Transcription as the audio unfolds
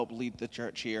help lead the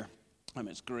church here.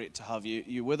 It's great to have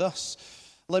you with us.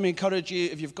 Let me encourage you,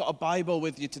 if you've got a Bible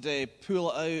with you today,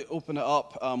 pull it out, open it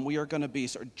up. We are going to be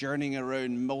sort of journeying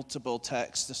around multiple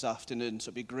texts this afternoon, so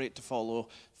it'd be great to follow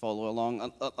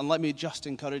along. And let me just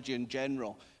encourage you in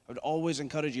general. I would always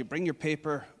encourage you, bring your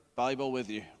paper Bible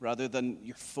with you rather than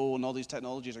your phone. All these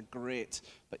technologies are great,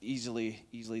 but easily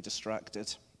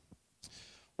distracted.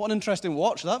 What an interesting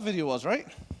watch that video was, right?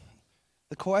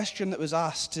 The question that was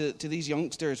asked to these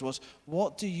youngsters was,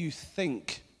 what do you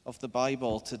think of the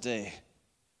Bible today?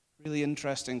 Really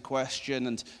interesting question,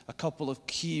 and a couple of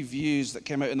key views that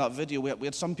came out in that video. We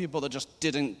had some people that just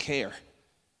didn't care.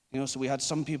 So we had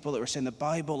some people that were saying the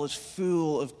Bible is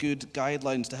full of good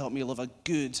guidelines to help me live a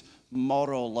good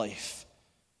moral life.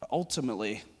 But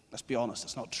ultimately, let's be honest,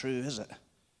 it's not true, is it?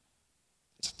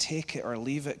 It's a take it or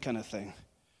leave it kind of thing.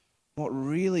 What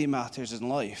really matters in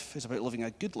life is about living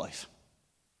a good life,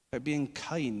 about being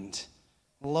kind,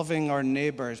 loving our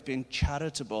neighbors, being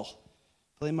charitable,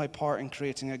 playing my part in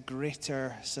creating a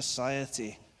greater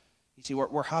society. You see,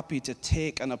 we're happy to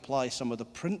take and apply some of the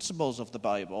principles of the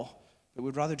Bible, but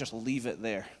we'd rather just leave it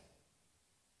there.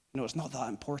 It's not that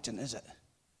important, is it?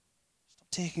 Stop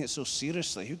taking it so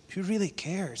seriously. Who really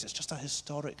cares? It's just a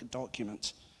historic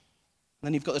document. And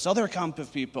then you've got this other camp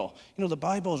of people. The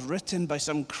Bible is written by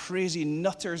some crazy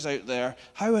nutters out there.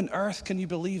 How on earth can you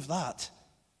believe that?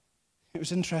 It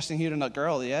was interesting hearing that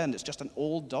girl at the end. It's just an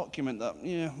old document that,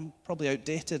 probably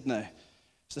outdated now.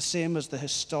 It's the same as the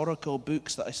historical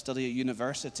books that I study at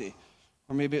university.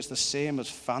 Or maybe it's the same as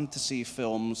fantasy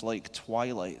films like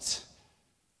Twilight.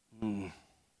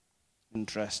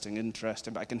 Interesting.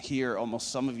 But I can hear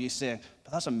almost some of you saying,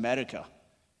 but that's America.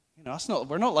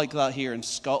 We're not like that here in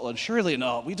Scotland. Surely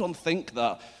not. We don't think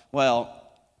that. Well,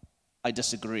 I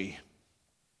disagree.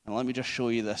 And let me just show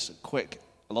you this quick.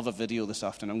 I love a video this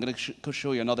afternoon. I'm going to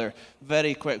show you another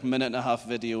very quick 1.5-minute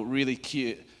video, really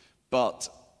cute. But,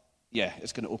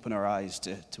 it's going to open our eyes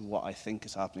to what I think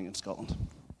is happening in Scotland. Dad,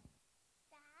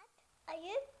 are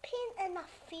you painting a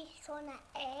face on an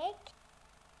egg?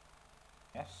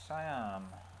 Yes, I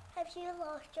am. Have you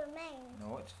lost your mind?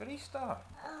 No, it's for Easter.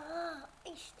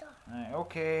 Easter. Right,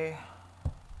 okay.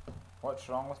 What's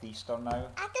wrong with Easter now?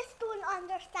 I just don't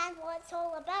understand what it's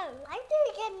all about. Why do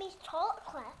you give me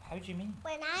chocolate? How do you mean?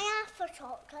 When I asked for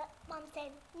chocolate, Mum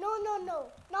said, no,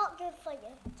 not good for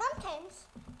you. Sometimes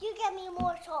you give me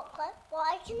more chocolate, what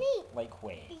I can eat. Like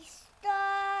when?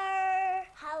 Easter,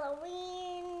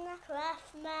 Halloween,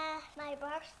 Christmas, my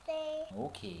birthday.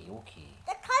 Okay.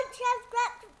 The country is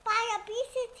gripped by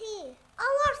obesity.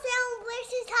 All our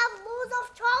celebrations have loads of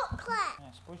chocolate.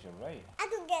 I suppose you're right. I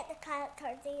don't get the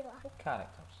characters either. What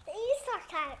characters? The Easter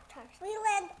characters. We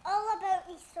learned all about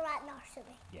Easter at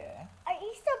nursery. Yeah? Are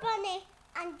Easter Bunny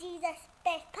and Jesus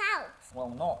best pals? Well,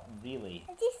 not really.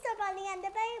 Is Easter Bunny in the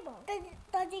Bible?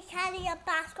 Does he carry a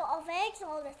basket of eggs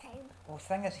all the time? Well, the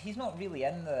thing is, he's not really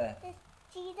in the... Does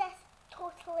Jesus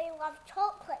totally love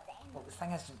chocolate then? Well, the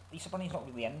thing is, Easter Bunny's not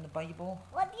really in the Bible.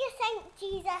 What do you think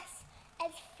Jesus'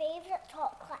 favourite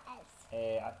chocolate is?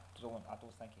 I don't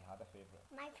think he had a favourite.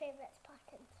 My favourite's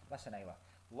Puffins. Listen, Isla,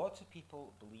 lots of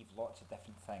people believe lots of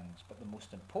different things, but the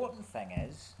most important thing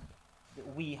is that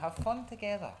we have fun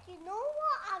together. You know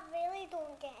what I really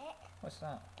don't get? What's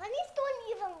that? Bunnies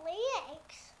don't even lay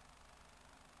eggs.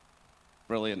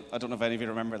 Brilliant. I don't know if any of you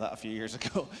remember that a few years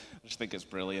ago. I just think it's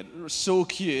brilliant. It was so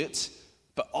cute,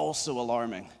 but also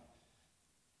alarming.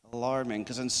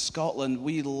 Because in Scotland,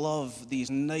 we love these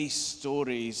nice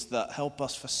stories that help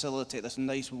us facilitate this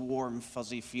nice, warm,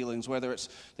 fuzzy feelings, whether it's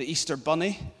the Easter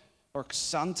Bunny or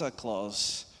Santa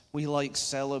Claus. We like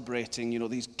celebrating,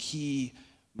 these key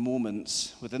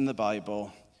moments within the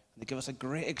Bible. They give us a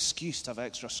great excuse to have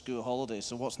extra school holidays,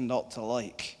 so what's not to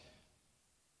like?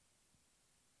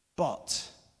 But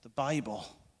the Bible,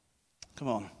 come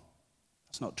on,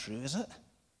 that's not true, is it?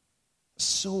 It's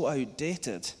so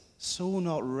outdated. So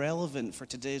not relevant for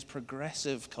today's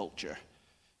progressive culture.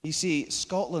 You see,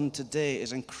 Scotland today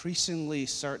is increasingly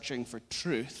searching for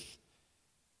truth.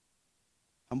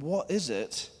 And what is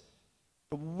it?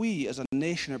 But we as a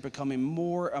nation are becoming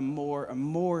more and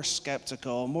more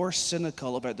skeptical, more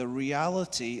cynical about the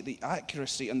reality, the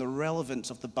accuracy, and the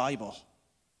relevance of the Bible.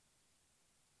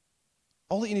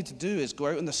 All that you need to do is go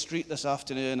out in the street this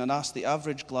afternoon and ask the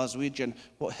average Glaswegian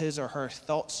what his or her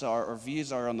thoughts are or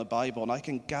views are on the Bible, and I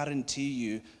can guarantee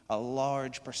you a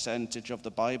large percentage of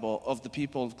the Bible, of the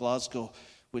people of Glasgow,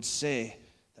 would say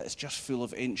that it's just full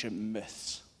of ancient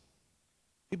myths.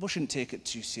 People shouldn't take it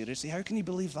too seriously. How can you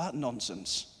believe that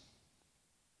nonsense?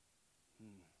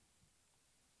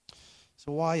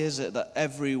 So why is it that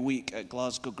every week at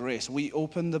Glasgow Grace we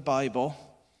open the Bible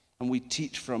and we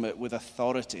teach from it with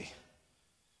authority.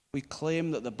 We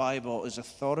claim that the Bible is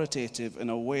authoritative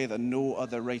in a way that no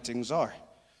other writings are.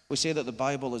 We say that the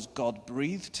Bible is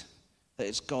God-breathed, that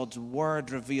it's God's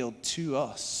word revealed to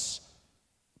us.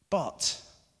 But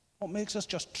what makes us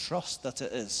just trust that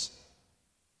it is?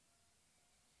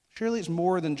 Surely it's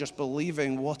more than just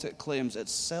believing what it claims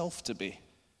itself to be.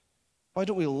 Why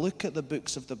don't we look at the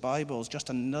books of the Bible as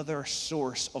just another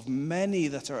source of many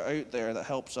that are out there that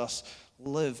helps us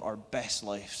live our best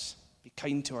lives, be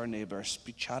kind to our neighbors,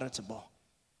 be charitable?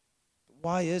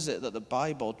 Why is it that the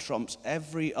Bible trumps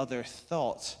every other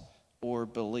thought or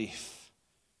belief?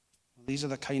 These are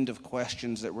the kind of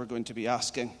questions that we're going to be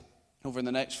asking over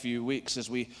the next few weeks as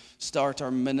we start our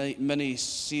mini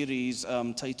series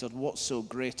titled What's So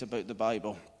Great About the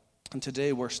Bible? And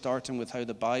today we're starting with how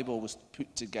the Bible was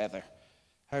put together,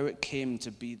 how it came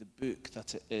to be the book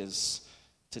that it is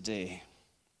today.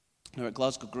 Now at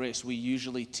Glasgow Grace, we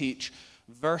usually teach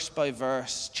verse by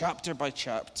verse, chapter by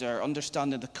chapter,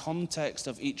 understanding the context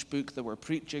of each book that we're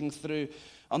preaching through,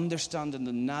 understanding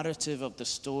the narrative of the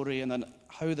story, and then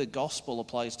how the gospel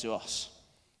applies to us.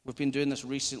 We've been doing this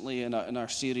recently in our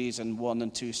series in 1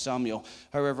 and 2 Samuel.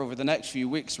 However, over the next few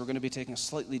weeks, we're going to be taking a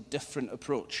slightly different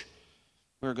approach.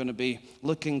 We're going to be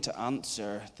looking to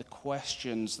answer the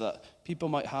questions that people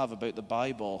might have about the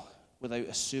Bible without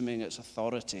assuming its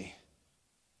authority.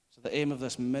 So the aim of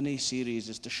this mini-series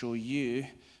is to show you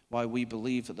why we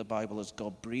believe that the Bible is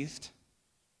God-breathed,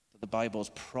 that the Bible is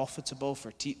profitable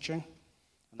for teaching,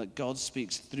 and that God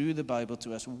speaks through the Bible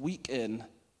to us week in,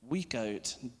 week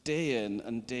out, day in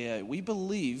and day out. We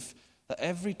believe that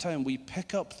every time we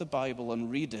pick up the Bible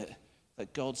and read it,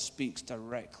 that God speaks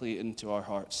directly into our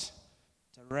hearts,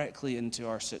 directly into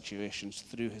our situations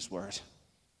through his word.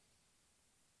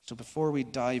 So before we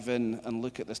dive in and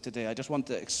look at this today, I just want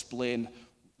to explain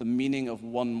the meaning of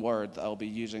one word that I'll be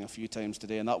using a few times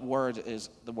today, and that word is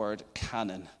the word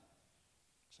canon.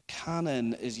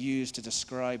 Canon is used to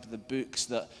describe the books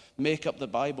that make up the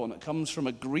Bible, and it comes from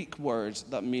a Greek word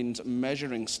that means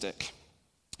measuring stick.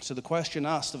 So the question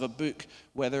asked of a book,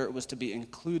 whether it was to be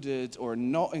included or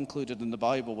not included in the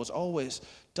Bible, was always,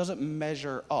 does it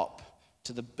measure up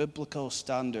to the biblical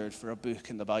standard for a book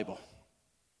in the Bible?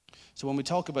 So when we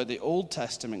talk about the Old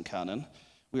Testament canon,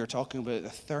 we are talking about the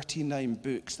 39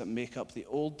 books that make up the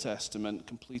Old Testament,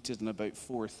 completed in about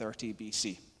 430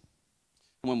 BC.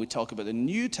 And when we talk about the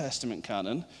New Testament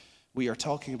canon, we are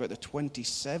talking about the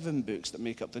 27 books that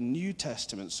make up the New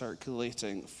Testament,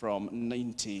 circulating from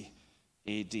 90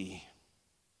 AD.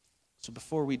 So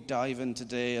before we dive in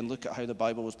today and look at how the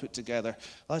Bible was put together,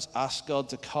 let's ask God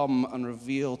to come and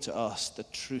reveal to us the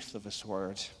truth of his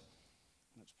word.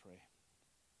 Let's pray.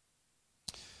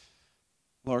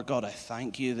 Lord God, I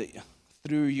thank you that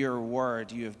through your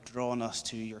word you have drawn us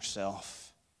to yourself.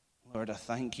 Lord, I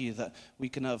thank you that we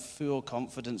can have full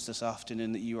confidence this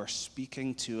afternoon that you are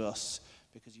speaking to us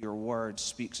because your word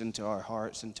speaks into our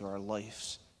hearts, into our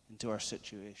lives, into our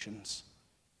situations.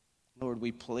 Lord,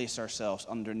 we place ourselves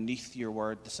underneath your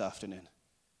word this afternoon.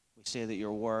 We say that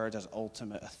your word has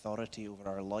ultimate authority over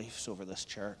our lives, over this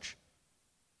church.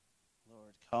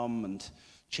 Lord, come and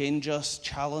change us,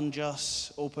 challenge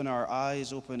us, open our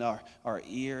eyes, open our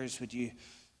ears. Would you,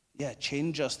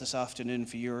 change us this afternoon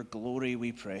for your glory,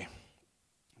 we pray.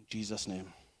 In Jesus' name,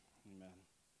 amen.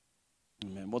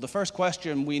 Amen. Well, the first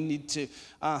question we need to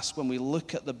ask when we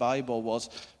look at the Bible was,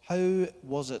 how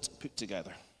was it put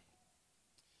together?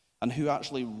 And who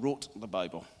actually wrote the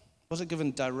Bible? Was it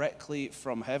given directly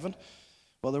from heaven?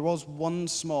 Well, there was one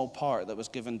small part that was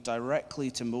given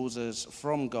directly to Moses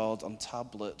from God on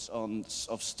tablets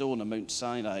of stone on Mount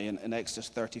Sinai in Exodus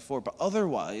 34. But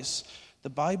otherwise, the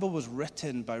Bible was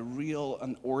written by real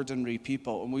and ordinary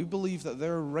people. And we believe that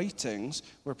their writings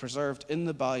were preserved in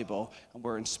the Bible and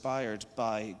were inspired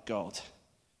by God.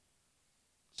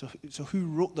 So who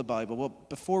wrote the Bible? Well,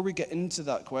 before we get into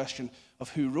that question of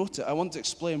who wrote it, I want to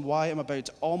explain why I'm about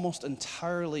to almost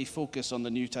entirely focus on the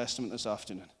New Testament this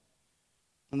afternoon.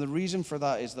 And the reason for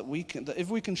that is that if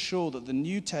we can show that the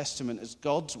New Testament is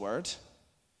God's word,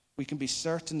 we can be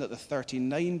certain that the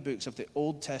 39 books of the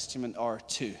Old Testament are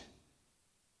too.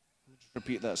 I'll just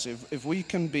repeat that. So if we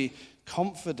can be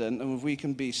confident and if we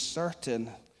can be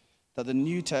certain that the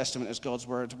New Testament is God's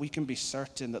word, we can be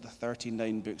certain that the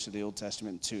 39 books of the Old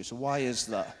Testament too. So why is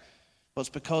that? Well, it's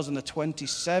because in the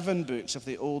 27 books of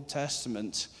the Old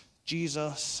Testament,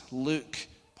 Jesus, Luke,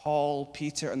 Paul,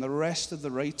 Peter, and the rest of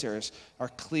the writers are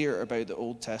clear about the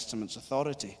Old Testament's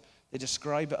authority. They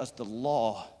describe it as the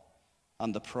law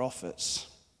and the prophets.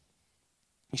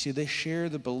 You see, they share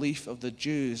the belief of the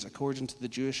Jews, according to the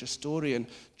Jewish historian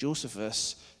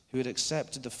Josephus, who had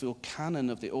accepted the full canon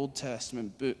of the Old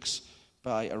Testament books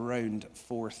by around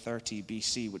 430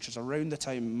 BC, which is around the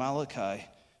time Malachi,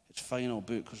 its final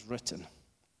book, was written.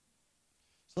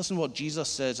 So listen to what Jesus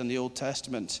says in the Old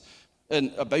Testament,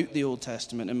 about the Old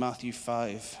Testament in Matthew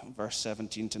 5, verse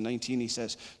 17 to 19. He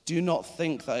says, "Do not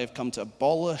think that I have come to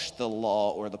abolish the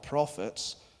law or the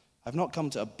prophets. I have not come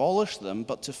to abolish them,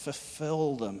 but to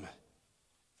fulfill them.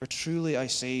 For truly I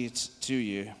say to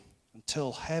you,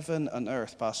 until heaven and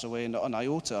earth pass away, not an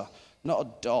iota, not a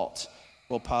dot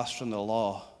will pass from the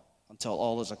law until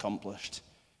all is accomplished.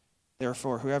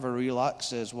 Therefore, whoever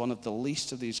relaxes one of the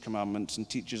least of these commandments and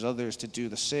teaches others to do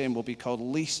the same will be called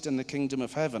least in the kingdom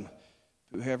of heaven.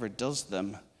 But whoever does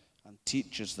them and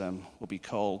teaches them will be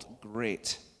called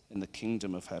great in the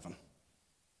kingdom of heaven."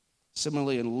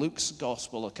 Similarly, in Luke's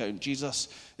gospel account, Jesus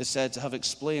is said to have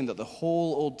explained that the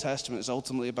whole Old Testament is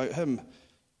ultimately about him.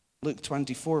 Luke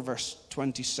 24, verse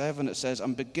 27, it says,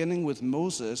 "And beginning with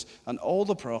Moses and all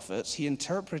the prophets, he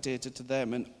interpreted to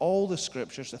them in all the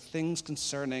scriptures the things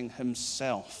concerning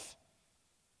himself."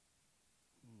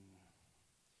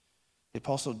 The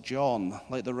Apostle John,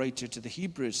 like the writer to the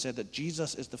Hebrews, said that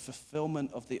Jesus is the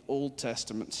fulfillment of the Old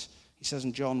Testament. He says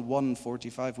in John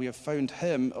 1:45, "We have found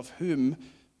him of whom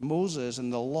Moses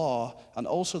and the law and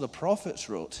also the prophets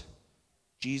wrote,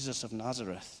 Jesus of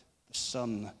Nazareth, the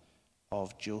son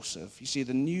of Joseph." You see,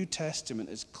 the New Testament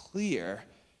is clear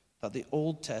that the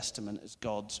Old Testament is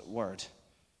God's word.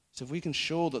 So if we can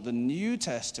show that the New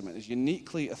Testament is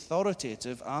uniquely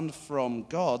authoritative and from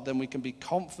God, then we can be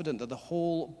confident that the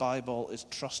whole Bible is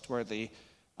trustworthy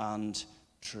and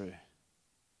true.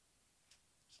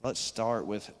 So let's start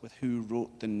with who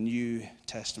wrote the New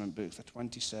Testament books, the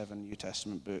 27 New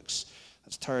Testament books.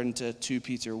 Let's turn to 2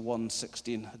 Peter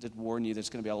 1:16. I did warn you there's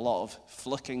going to be a lot of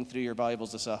flicking through your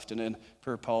Bibles this afternoon.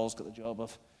 Poor Paul's got the job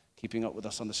of keeping up with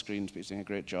us on the screens, but he's doing a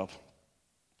great job.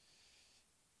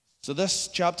 So this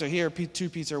chapter here, 2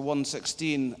 Peter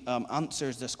 1:16,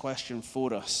 answers this question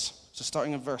for us. So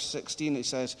starting in verse 16, it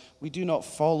says, "We do not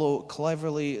follow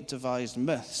cleverly devised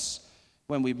myths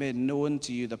when we made known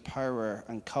to you the power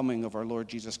and coming of our Lord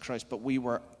Jesus Christ, but we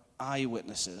were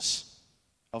eyewitnesses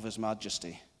of his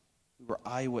majesty." We were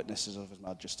eyewitnesses of his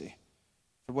majesty.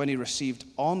 "For when he received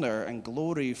honor and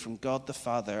glory from God the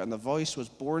Father, and the voice was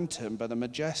borne to him by the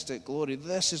majestic glory,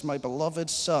 'This is my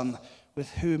beloved Son, with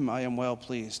whom I am well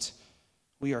pleased.'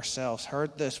 We ourselves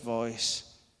heard this voice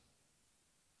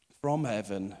from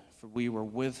heaven, for we were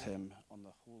with him on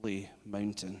the holy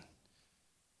mountain."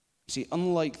 See,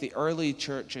 unlike the early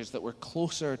churches that were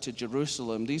closer to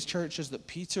Jerusalem, these churches that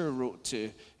Peter wrote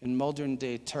to in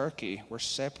modern-day Turkey were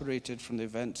separated from the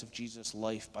events of Jesus'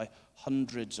 life by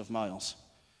hundreds of miles.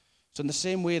 So in the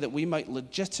same way that we might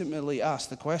legitimately ask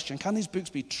the question, can these books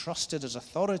be trusted as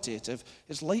authoritative,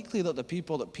 it's likely that the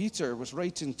people that Peter was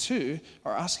writing to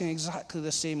are asking exactly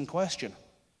the same question.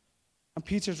 And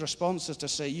Peter's response is to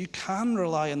say, you can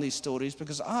rely on these stories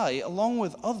because I, along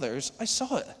with others, I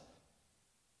saw it.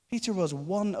 Peter was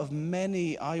one of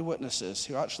many eyewitnesses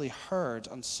who actually heard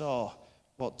and saw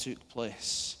what took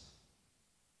place.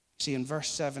 See, in verse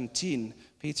 17,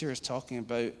 Peter is talking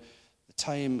about the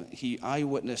time he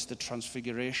eyewitnessed the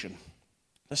transfiguration.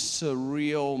 This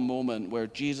surreal moment where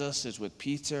Jesus is with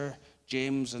Peter,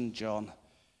 James, and John,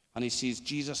 and he sees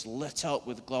Jesus lit up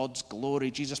with God's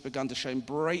glory. Jesus began to shine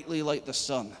brightly like the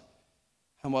sun.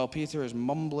 And while Peter is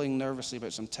mumbling nervously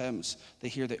about some temps, they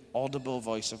hear the audible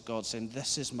voice of God saying,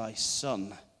 "This is my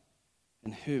Son,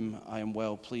 in whom I am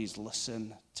well pleased.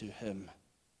 Listen to him."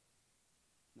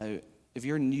 Now, if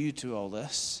you're new to all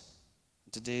this,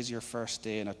 today's your first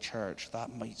day in a church,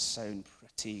 that might sound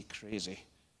pretty crazy.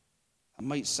 That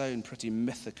might sound pretty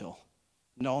mythical,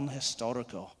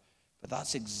 non-historical, but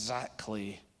that's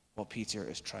exactly what Peter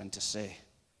is trying to say.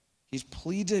 He's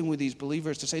pleading with these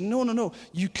believers to say, no,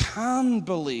 you can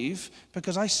believe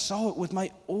because I saw it with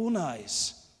my own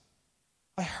eyes.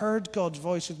 I heard God's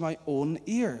voice with my own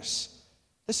ears.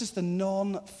 This is the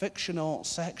non-fictional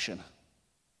section.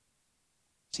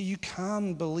 See, you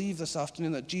can believe this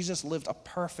afternoon that Jesus lived a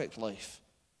perfect life,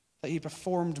 that he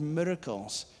performed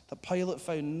miracles, that Pilate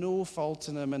found no fault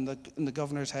in him in the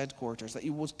governor's headquarters, that he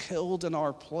was killed in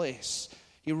our place.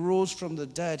 He rose from the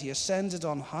dead. He ascended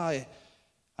on high.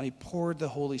 And he poured the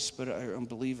Holy Spirit out on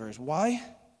believers. Why?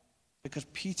 Because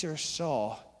Peter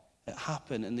saw it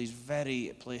happen in these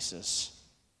very places.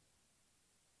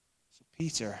 So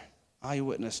Peter,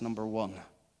 eyewitness number one.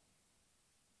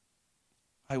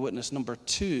 Eyewitness number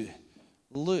two,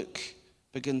 Luke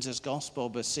begins his gospel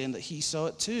by saying that he saw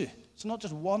it too. So not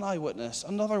just one eyewitness,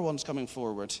 another one's coming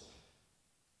forward.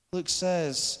 Luke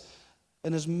says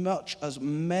inasmuch as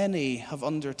many have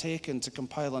undertaken to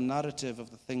compile a narrative of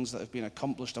the things that have been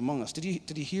accomplished among us. Did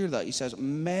you hear that? He says,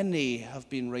 many have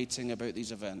been writing about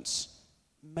these events.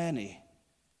 Many.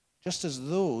 Just as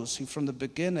those who from the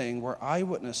beginning were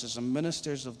eyewitnesses and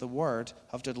ministers of the word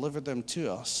have delivered them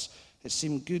to us, it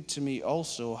seemed good to me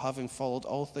also, having followed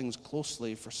all things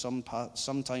closely for some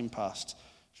time past,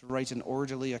 to write an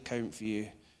orderly account for you,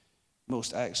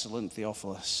 most excellent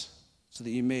Theophilus, so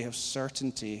that you may have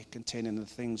certainty containing the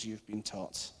things you've been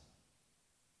taught.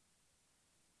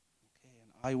 Okay,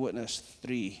 and eyewitness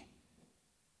 3,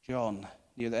 John,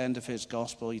 near the end of his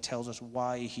gospel, he tells us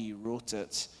why he wrote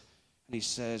it. And he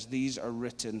says, these are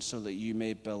written so that you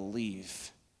may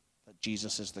believe that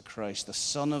Jesus is the Christ, the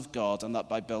Son of God, and that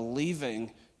by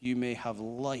believing you may have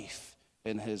life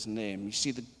in his name. You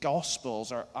see, the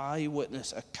Gospels are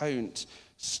eyewitness account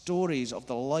stories of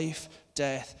the life,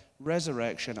 death,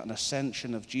 resurrection, and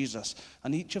ascension of Jesus.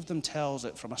 And each of them tells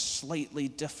it from a slightly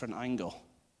different angle.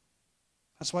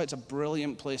 That's why it's a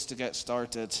brilliant place to get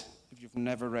started if you've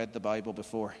never read the Bible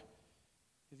before.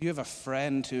 If you have a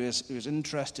friend who is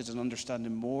interested in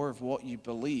understanding more of what you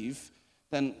believe,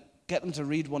 then get them to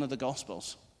read one of the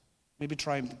Gospels. Maybe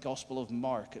try the Gospel of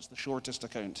Mark. It's the shortest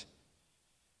account.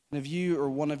 And if you or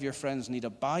one of your friends need a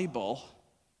Bible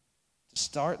to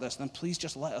start this, then please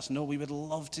just let us know. We would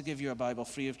love to give you a Bible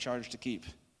free of charge to keep.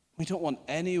 We don't want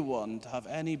anyone to have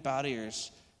any barriers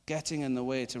getting in the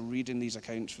way to reading these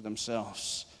accounts for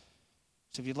themselves.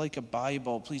 So if you'd like a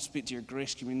Bible, please speak to your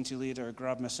Grace Community leader or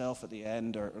grab myself at the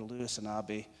end or Lewis and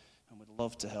Abby, and we'd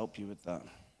love to help you with that.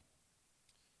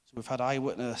 So we've had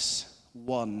eyewitness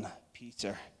 1,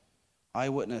 Peter,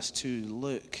 eyewitness 2,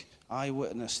 Luke,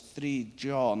 eyewitness 3,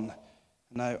 John,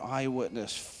 and now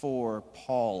eyewitness 4,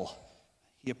 Paul.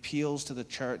 He appeals to the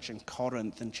church in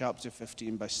Corinth in chapter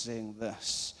 15 by saying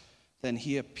this: then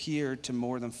he appeared to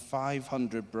more than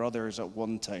 500 brothers at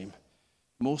one time,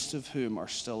 most of whom are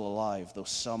still alive, though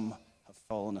some have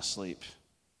fallen asleep.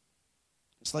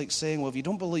 It's like saying, well, if you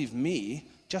don't believe me,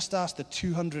 just ask the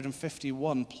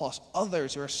 251 plus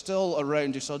others who are still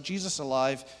around, who saw Jesus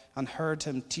alive and heard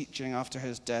him teaching after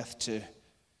his death too.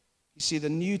 You see, the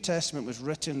New Testament was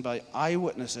written by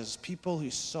eyewitnesses, people who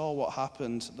saw what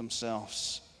happened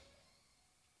themselves.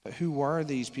 But who were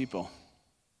these people?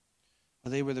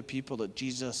 Well, they were the people that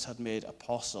Jesus had made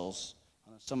apostles,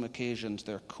 and on some occasions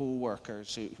their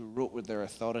co-workers who wrote with their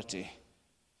authority.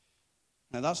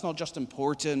 Now, that's not just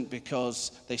important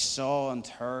because they saw and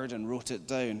heard and wrote it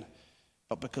down,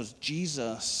 but because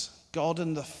Jesus, God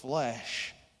in the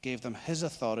flesh, gave them his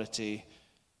authority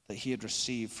that he had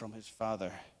received from his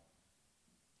Father.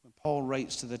 When Paul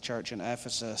writes to the church in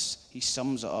Ephesus, he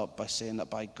sums it up by saying that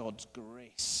by God's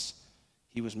grace,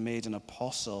 he was made an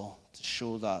apostle to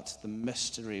show that the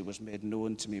mystery was made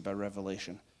known to me by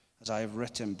revelation, as I have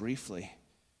written briefly.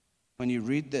 When you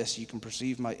read this, you can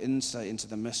perceive my insight into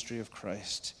the mystery of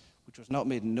Christ, which was not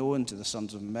made known to the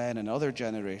sons of men in other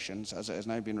generations, as it has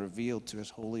now been revealed to his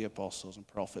holy apostles and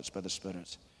prophets by the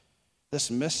Spirit. This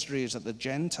mystery is that the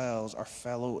Gentiles are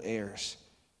fellow heirs,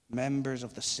 members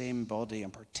of the same body,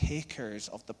 and partakers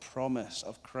of the promise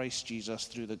of Christ Jesus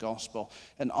through the gospel.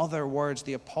 In other words,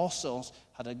 the apostles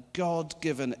had a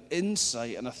God-given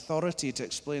insight and authority to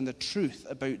explain the truth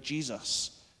about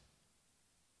Jesus.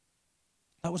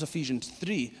 That was Ephesians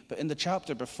 3, but in the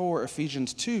chapter before,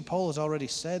 Ephesians 2, Paul has already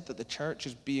said that the church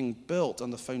is being built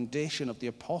on the foundation of the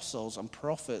apostles and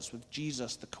prophets with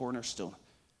Jesus the cornerstone.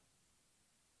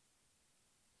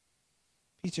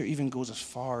 Peter even goes as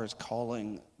far as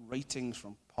calling writings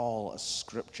from Paul as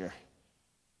scripture.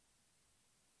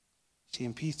 See,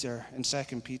 in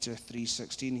 2 Peter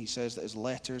 3:16, he says that his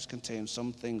letters contain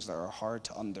some things that are hard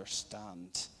to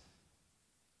understand.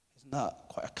 Isn't that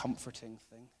quite a comforting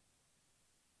thing?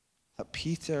 That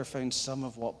Peter found some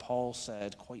of what Paul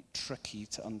said quite tricky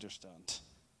to understand.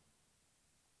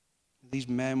 These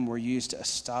men were used to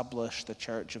establish the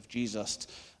church of Jesus,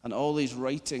 and all these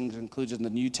writings included in the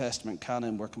New Testament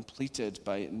canon were completed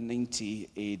by 90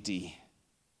 AD.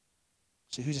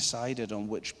 So who decided on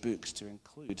which books to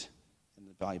include in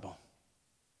the Bible?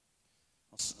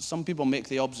 Well, some people make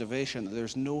the observation that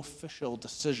there's no official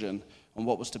decision on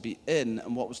what was to be in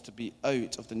and what was to be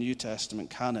out of the New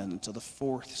Testament canon until the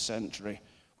 4th century,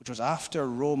 which was after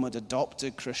Rome had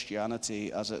adopted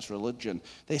Christianity as its religion.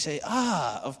 They say,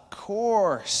 of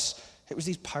course, it was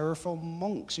these powerful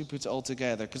monks who put it all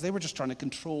together because they were just trying to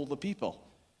control the people.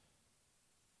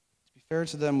 To be fair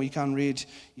to them, we can read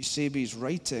Eusebius'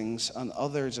 writings and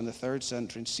others in the 3rd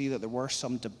century and see that there were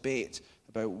some debate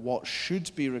about what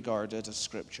should be regarded as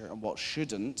scripture and what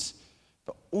shouldn't,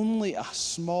 but only a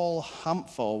small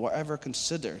handful were ever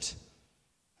considered.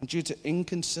 And due to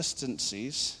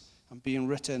inconsistencies and being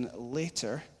written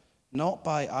later, not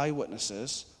by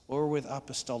eyewitnesses or with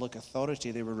apostolic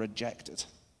authority, they were rejected.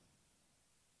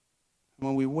 And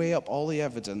when we weigh up all the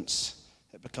evidence,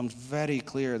 it becomes very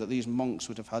clear that these monks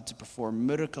would have had to perform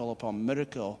miracle upon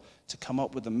miracle to come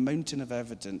up with the mountain of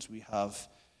evidence we have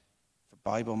for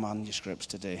Bible manuscripts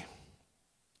today.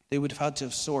 They would have had to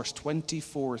have sourced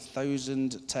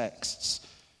 24,000 texts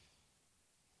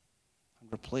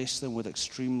and replaced them with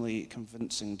extremely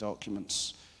convincing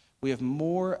documents. We have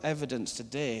more evidence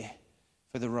today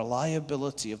for the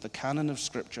reliability of the canon of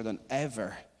Scripture than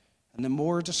ever. And the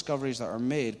more discoveries that are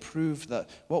made prove that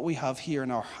what we have here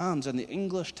in our hands in the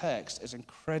English text is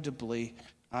incredibly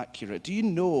accurate. Do you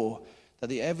know that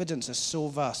the evidence is so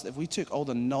vast that if we took all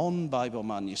the non-Bible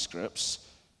manuscripts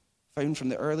found from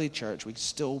the early church, we could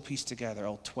still piece together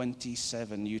all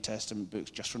 27 New Testament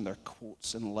books just from their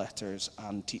quotes and letters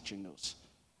and teaching notes?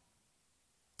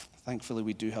 Thankfully,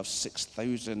 we do have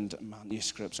 6,000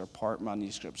 manuscripts or part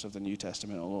manuscripts of the New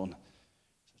Testament alone.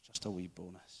 So it's just a wee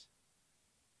bonus.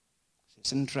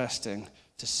 It's interesting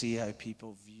to see how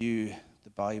people view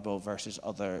the Bible versus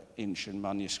other ancient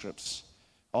manuscripts,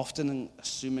 often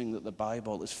assuming that the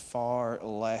Bible is far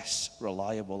less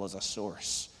reliable as a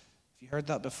source. Have you heard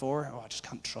that before? Oh, I just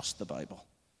can't trust the Bible.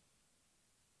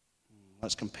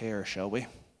 Let's compare, shall we?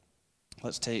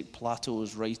 Let's take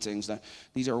Plato's writings. Now,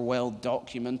 these are well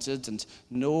documented, and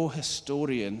no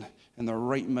historian in their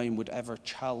right mind would ever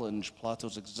challenge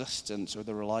Plato's existence or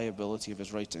the reliability of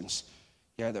his writings.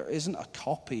 Yeah, there isn't a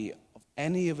copy of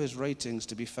any of his writings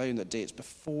to be found that dates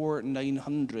before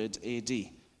 900 AD.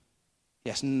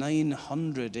 Yes,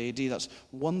 900 AD. That's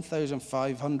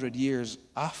 1,500 years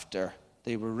after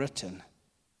they were written.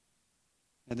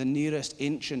 Now, the nearest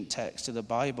ancient text to the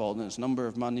Bible and its number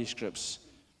of manuscripts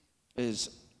is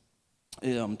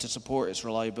to support its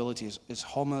reliability is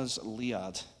Homer's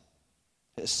Iliad.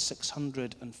 It is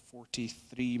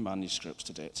 643 manuscripts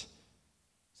to date.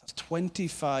 That's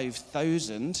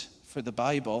 25,000 for the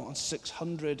Bible and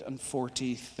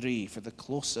 643 for the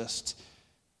closest.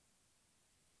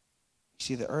 You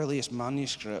see, the earliest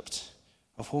manuscript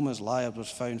of Homer's Iliad was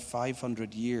found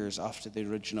 500 years after the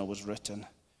original was written.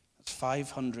 That's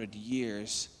 500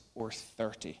 years or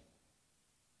 30.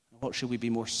 What should we be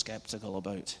more skeptical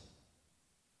about?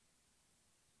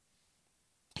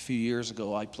 A few years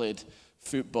ago, I played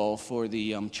football for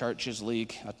the Churches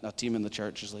League, a team in the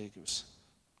Churches League.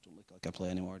 Don't look like I play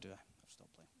anymore, do I? I've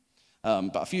stopped playing.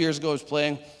 But a few years ago, I was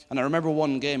playing, and I remember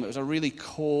one game. It was a really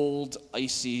cold,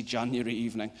 icy January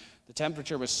evening. The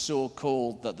temperature was so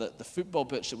cold that the football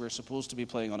pitch that we were supposed to be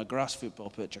playing on, a grass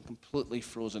football pitch, had completely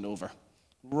frozen over.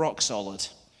 Rock solid.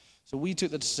 So we took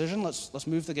the decision, let's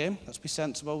move the game. Let's be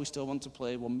sensible. We still want to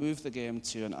play. We'll move the game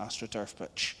to an AstroTurf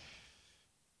pitch.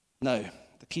 Now,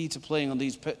 the key to playing on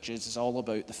these pitches is all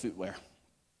about the footwear.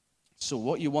 So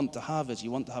what you want to have is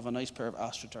you want to have a nice pair of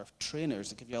AstroTurf trainers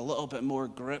that give you a little bit more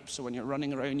grip, so when you're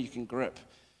running around you can grip,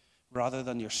 rather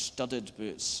than your studded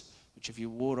boots, which if you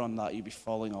wore on that you'd be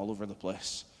falling all over the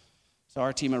place. So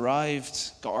our team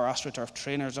arrived, got our AstroTurf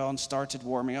trainers on, started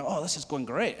warming up. Oh, this is going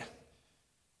great.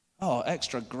 Oh,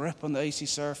 extra grip on the icy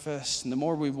surface. And the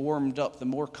more we warmed up, the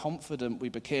more confident we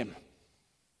became.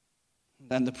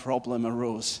 Then the problem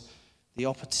arose. The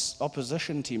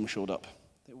opposition team showed up.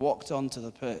 They walked onto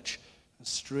the pitch, and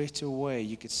straight away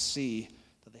you could see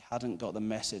that they hadn't got the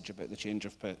message about the change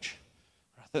of pitch.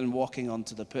 Rather than walking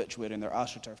onto the pitch wearing their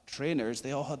AstroTurf trainers,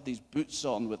 they all had these boots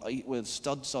on with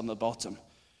studs on the bottom.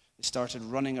 They started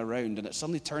running around, and it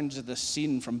suddenly turned into this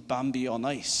scene from Bambi on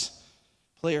Ice.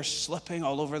 Players slipping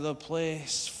all over the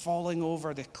place, falling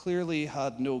over. They clearly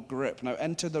had no grip. Now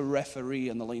enter the referee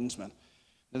and the linesman.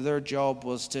 Now, their job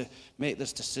was to make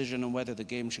this decision on whether the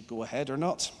game should go ahead or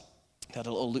not. They had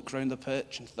a little look around the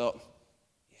pitch and thought,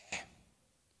 yeah,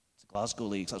 it's the Glasgow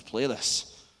Leagues, let's play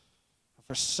this.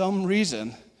 For some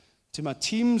reason, to my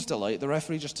team's delight, the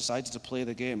referee just decided to play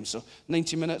the game. So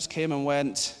 90 minutes came and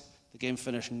went. The game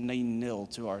finished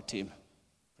 9-0 to our team.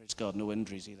 Praise God, no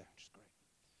injuries either.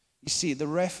 You see, the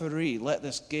referee let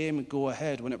this game go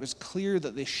ahead when it was clear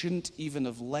that they shouldn't even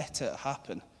have let it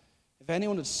happen. If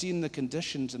anyone had seen the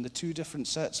conditions in the two different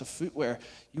sets of footwear,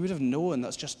 you would have known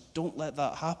that's just, don't let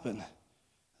that happen.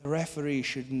 The referee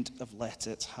shouldn't have let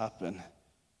it happen.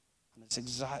 And it's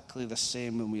exactly the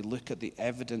same when we look at the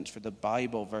evidence for the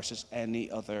Bible versus any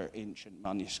other ancient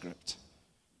manuscript.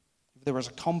 If there was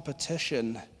a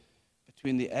competition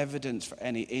between the evidence for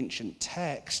any ancient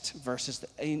text versus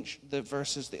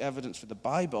the evidence for the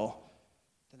Bible,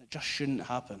 then it just shouldn't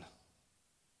happen.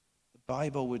 The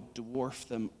Bible would dwarf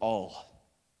them all.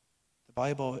 The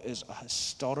Bible is a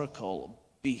historical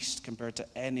beast compared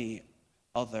to any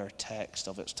other text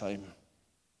of its time.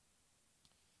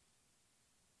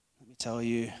 Let me tell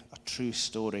you a true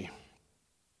story.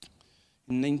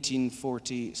 In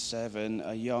 1947,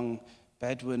 a young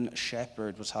Bedouin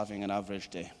shepherd was having an average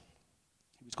day.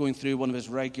 He was going through one of his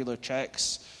regular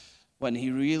checks when he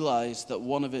realized that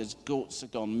one of his goats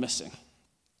had gone missing.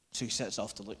 So he sets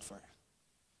off to look for it.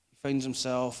 He finds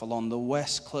himself along the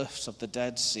west cliffs of the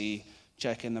Dead Sea,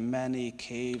 checking the many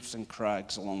caves and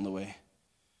crags along the way.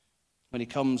 When he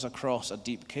comes across a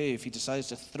deep cave, he decides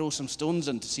to throw some stones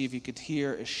in to see if he could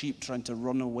hear his sheep trying to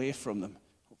run away from them,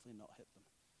 hopefully not hit them.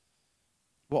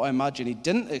 What I imagine he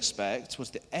didn't expect was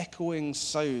the echoing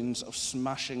sounds of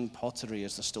smashing pottery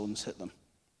as the stones hit them.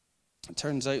 It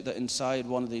turns out that inside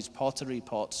one of these pottery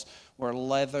pots were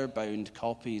leather-bound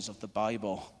copies of the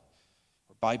Bible,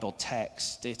 or Bible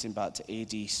texts dating back to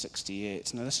AD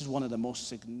 68. Now, this is one of the most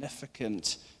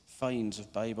significant finds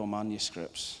of Bible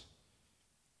manuscripts.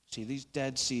 See, these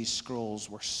Dead Sea Scrolls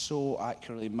were so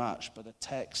accurately matched by the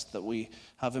text that we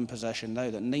have in possession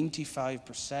now that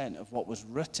 95% of what was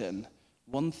written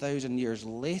 1,000 years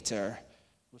later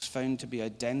was found to be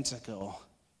identical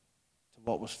to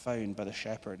what was found by the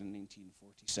shepherd in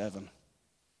 1947.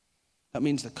 That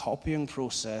means the copying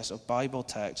process of Bible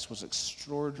text was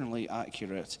extraordinarily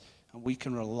accurate, and we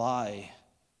can rely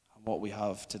on what we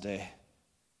have today.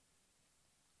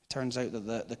 It turns out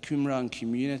that the Qumran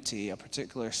community, a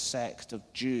particular sect of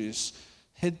Jews,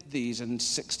 hid these in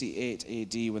 68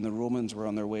 AD when the Romans were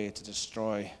on their way to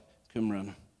destroy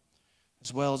Qumran.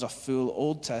 As well as a full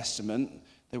Old Testament,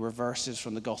 there were verses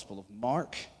from the Gospel of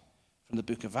Mark, from the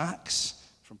book of Acts,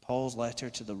 from Paul's letter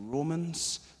to the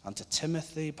Romans and to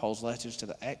Timothy, Paul's letters to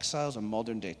the exiles in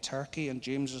modern-day Turkey, and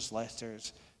James's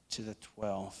letters to the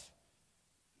 12.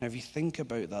 Now, if you think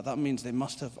about that, that means they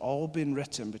must have all been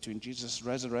written between Jesus'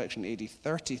 resurrection AD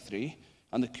 33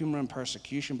 and the Qumran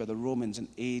persecution by the Romans in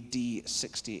AD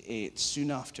 68,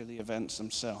 soon after the events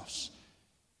themselves.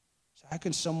 So how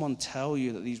can someone tell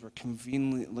you that these were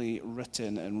conveniently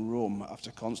written in Rome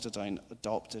after Constantine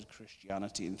adopted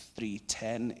Christianity in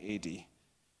 310 AD?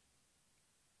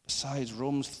 Besides,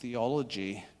 Rome's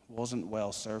theology wasn't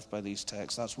well served by these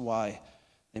texts. That's why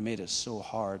they made it so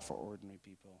hard for ordinary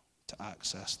people to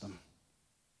access them.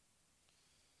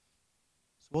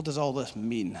 So what does all this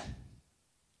mean?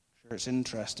 Sure, it's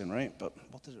interesting, right? But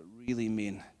what does it really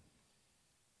mean?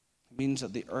 It means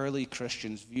that the early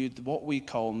Christians viewed what we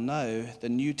call now the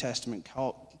New Testament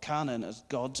canon as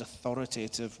God's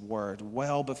authoritative word,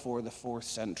 well before the 4th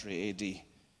century AD.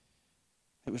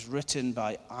 It was written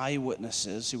by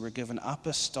eyewitnesses who were given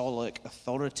apostolic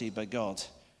authority by God.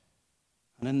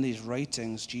 And in these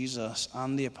writings, Jesus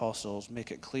and the apostles make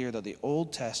it clear that the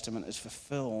Old Testament is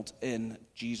fulfilled in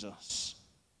Jesus.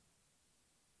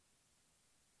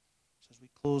 So as we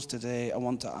close today, I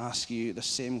want to ask you the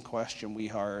same question we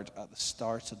heard at the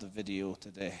start of the video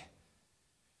today.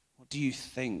 What do you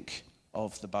think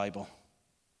of the Bible?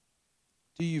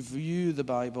 Do you view the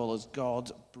Bible as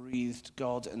God-breathed,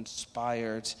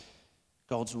 God-inspired,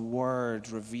 God's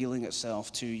word revealing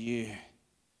itself to you?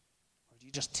 Or do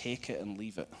you just take it and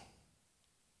leave it?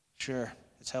 Sure,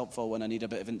 it's helpful when I need a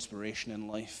bit of inspiration in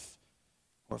life,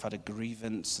 or I've had a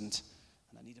grievance and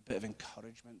I need a bit of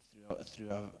encouragement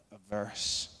through a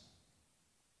verse.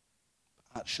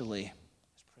 But actually,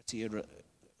 it's pretty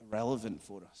irrelevant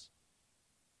for us.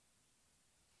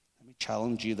 Let me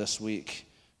challenge you this week.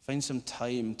 Find some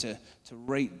time to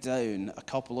write down a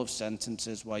couple of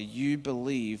sentences why you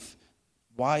believe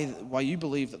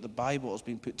that the Bible has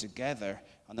been put together,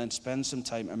 and then spend some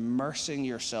time immersing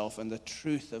yourself in the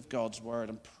truth of God's word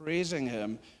and praising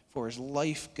him for his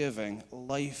life-giving,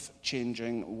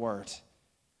 life-changing word.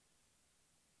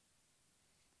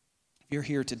 If you're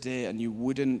here today and you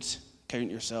wouldn't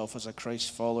count yourself as a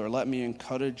Christ follower, let me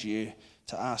encourage you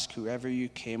to ask whoever you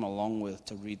came along with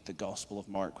to read the Gospel of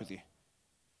Mark with you.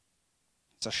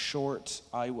 It's a short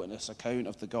eyewitness account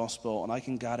of the gospel, and I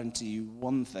can guarantee you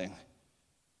one thing,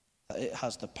 that it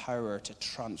has the power to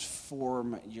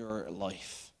transform your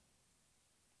life,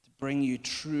 to bring you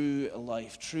true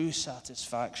life, true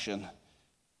satisfaction.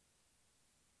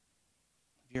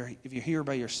 If you're here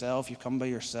by yourself, you come by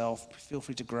yourself, feel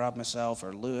free to grab myself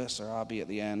or Lewis or Abby at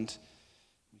the end.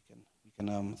 We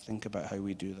can think about how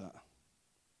we do that.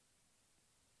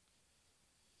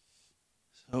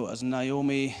 So as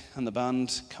Naomi and the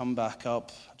band come back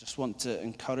up, I just want to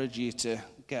encourage you to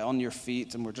get on your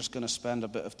feet, and we're just going to spend a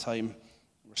bit of time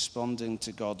responding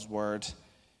to God's word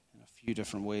in a few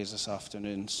different ways this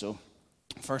afternoon. So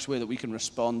the first way that we can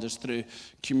respond is through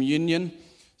communion.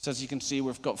 So as you can see,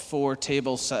 we've got 4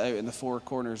 tables set out in the 4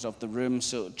 corners of the room.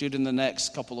 So during the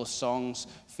next couple of songs,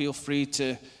 feel free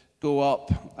to go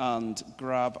up and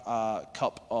grab a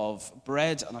cup of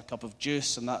bread and a cup of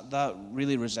juice. And that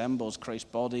really resembles Christ's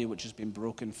body, which has been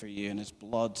broken for you, and his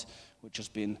blood, which has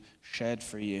been shed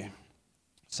for you. It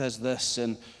says this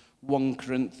in 1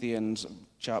 Corinthians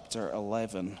chapter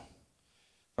 11.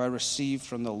 For I received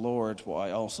from the Lord what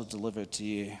I also delivered to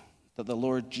you, that the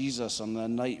Lord Jesus, on the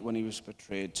night when he was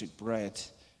betrayed, took bread,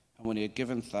 and when he had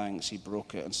given thanks, he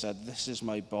broke it and said, "This is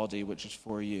my body, which is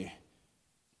for you.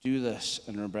 Do this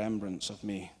in remembrance of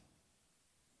me."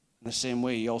 In the same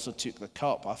way, he also took the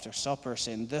cup after supper,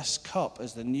 saying, "This cup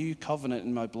is the new covenant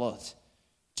in my blood.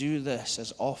 Do this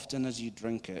as often as you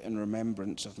drink it in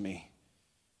remembrance of me.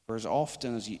 For as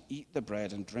often as you eat the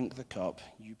bread and drink the cup,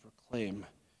 you proclaim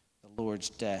the Lord's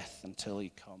death until he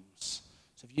comes."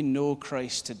 So if you know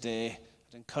Christ today,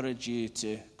 I'd encourage you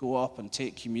to go up and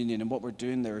take communion. And what we're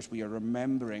doing there is we are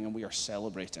remembering and we are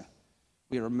celebrating.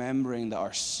 We are remembering that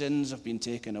our sins have been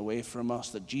taken away from us,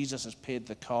 that Jesus has paid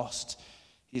the cost.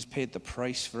 He's paid the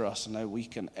price for us, and now we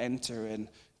can enter in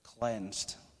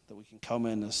cleansed, that we can come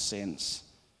in as saints.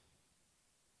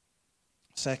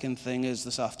 Second thing is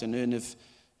this afternoon, if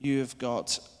you've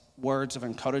got words of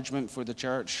encouragement for the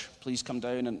church, please come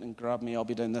down and grab me. I'll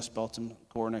be down this bottom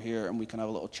corner here, and we can have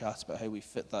a little chat about how we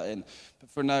fit that in.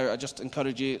 But for now, I just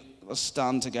encourage you, let's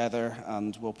stand together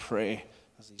and we'll pray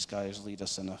as these guys lead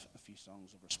us in a few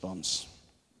songs of response.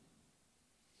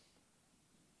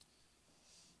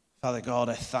 Father God,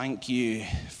 I thank you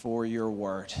for your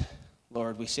word.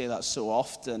 Lord, we say that so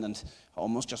often, and it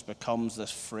almost just becomes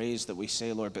this phrase that we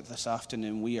say, Lord, but this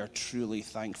afternoon we are truly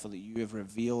thankful that you have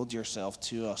revealed yourself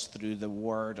to us through the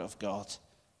word of God.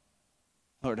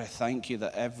 Lord, I thank you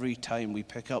that every time we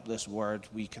pick up this word,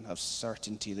 we can have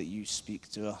certainty that you speak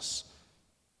to us.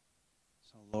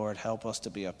 So, Lord, help us to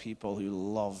be a people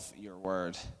who love your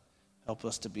word. Help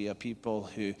us to be a people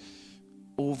who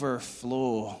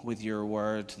overflow with your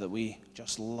word, that we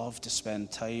just love to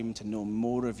spend time to know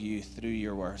more of you through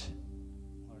your word.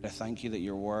 Lord, I thank you that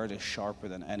your word is sharper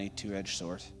than any two-edged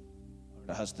sword. Lord,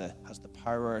 it has the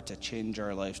power to change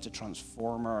our lives, to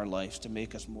transform our lives, to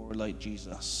make us more like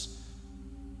Jesus.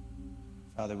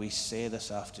 Father, we say this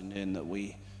afternoon that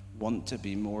we want to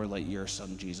be more like your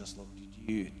son, Jesus. Lord, would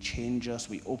you change us?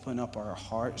 We open up our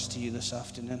hearts to you this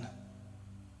afternoon.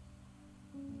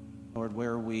 Lord,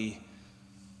 where we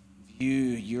view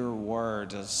your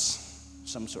word as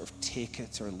some sort of take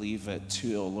it or leave it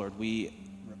tool, Lord, we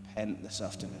repent this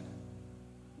afternoon.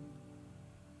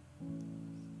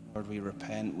 Lord, we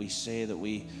repent. We say that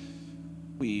we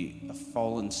have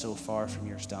fallen so far from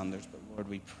your standards, but Lord,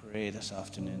 we pray this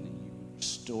afternoon that you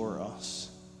restore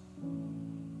us.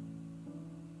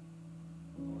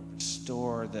 Lord,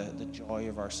 restore the joy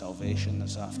of our salvation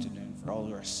this afternoon for all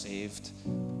who are saved.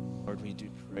 Lord, we do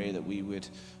pray that we would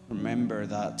remember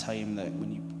that time that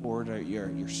when you poured out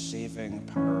your saving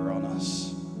power on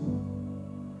us.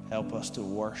 Help us to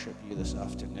worship you this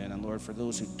afternoon. And Lord, for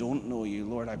those who don't know you,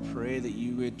 Lord, I pray that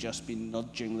you would just be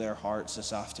nudging their hearts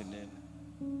this afternoon.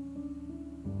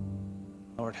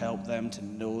 Lord, help them to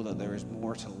know that there is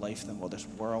more to life than what this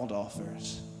world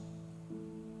offers.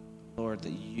 Lord,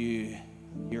 that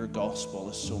your gospel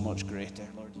is so much greater.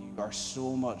 Lord, you are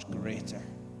so much greater.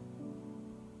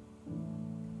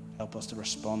 Help us to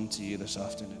respond to you this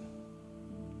afternoon.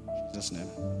 In Jesus' name,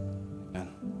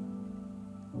 amen.